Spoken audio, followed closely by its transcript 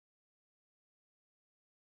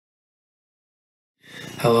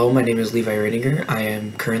Hello, my name is Levi Rittinger. I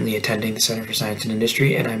am currently attending the Center for Science and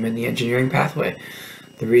Industry, and I'm in the engineering pathway.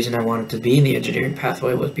 The reason I wanted to be in the engineering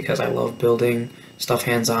pathway was because I love building stuff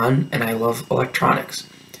hands-on, and I love electronics.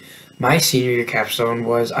 My senior year capstone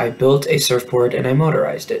was I built a surfboard and I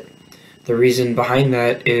motorized it. The reason behind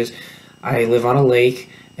that is I live on a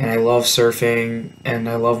lake, and I love surfing, and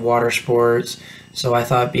I love water sports, so I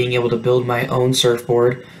thought being able to build my own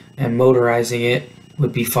surfboard and motorizing it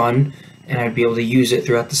would be fun, and I'd be able to use it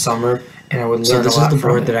throughout the summer, and I would learn a lot from it. So this is the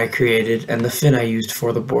board that I created and the fin I used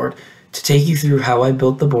for the board. To take you through how I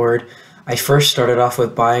built the board, I first started off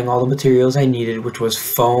with buying all the materials I needed, which was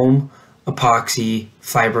foam, epoxy,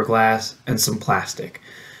 fiberglass, and some plastic.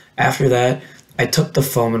 After that, I took the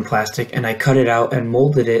foam and plastic and I cut it out and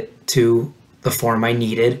molded it to the form I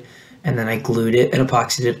needed, and then I glued it and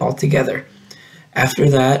epoxied it all together. After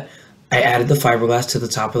that, I added the fiberglass to the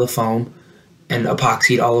top of the foam and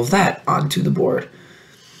epoxied all of that onto the board.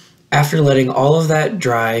 After letting all of that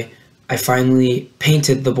dry, I finally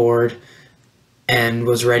painted the board and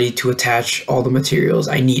was ready to attach all the materials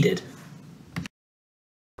I needed.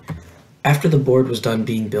 After the board was done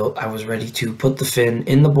being built, I was ready to put the fin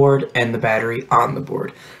in the board and the battery on the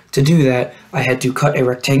board. To do that, I had to cut a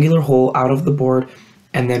rectangular hole out of the board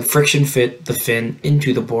and then friction fit the fin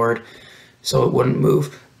into the board so it wouldn't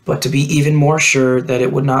move. But to be even more sure that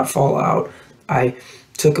it would not fall out, I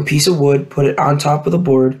took a piece of wood, put it on top of the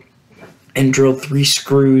board, and drilled 3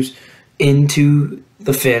 screws into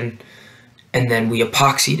the fin, and then we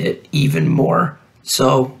epoxied it even more,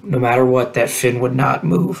 so no matter what, that fin would not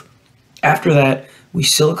move. After that, we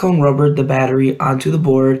silicone rubbered the battery onto the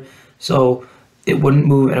board so it wouldn't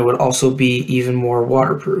move, and it would also be even more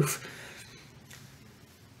waterproof.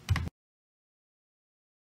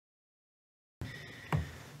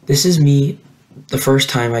 This is me the first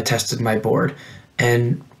time I tested my board,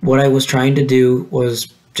 and what I was trying to do was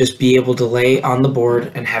just be able to lay on the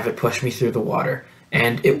board and have it push me through the water,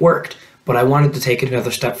 and it worked, but I wanted to take it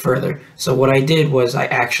another step further. So what I did was I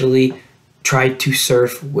actually tried to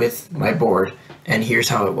surf with my board, and here's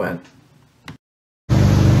how it went.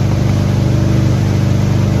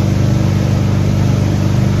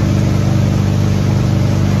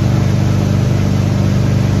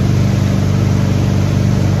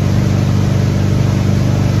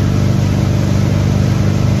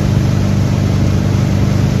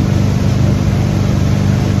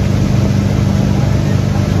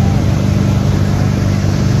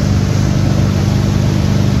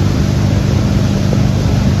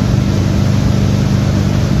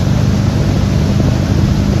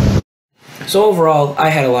 So overall, I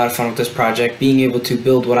had a lot of fun with this project, being able to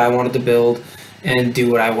build what I wanted to build and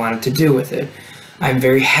do what I wanted to do with it. I'm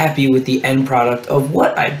very happy with the end product of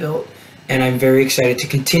what I built, and I'm very excited to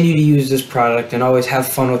continue to use this product and always have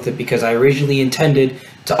fun with it, because I originally intended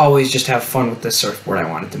to always just have fun with this surfboard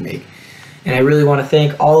I wanted to make. And I really want to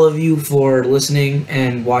thank all of you for listening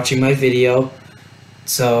and watching my video.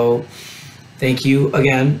 So thank you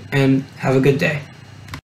again, and have a good day.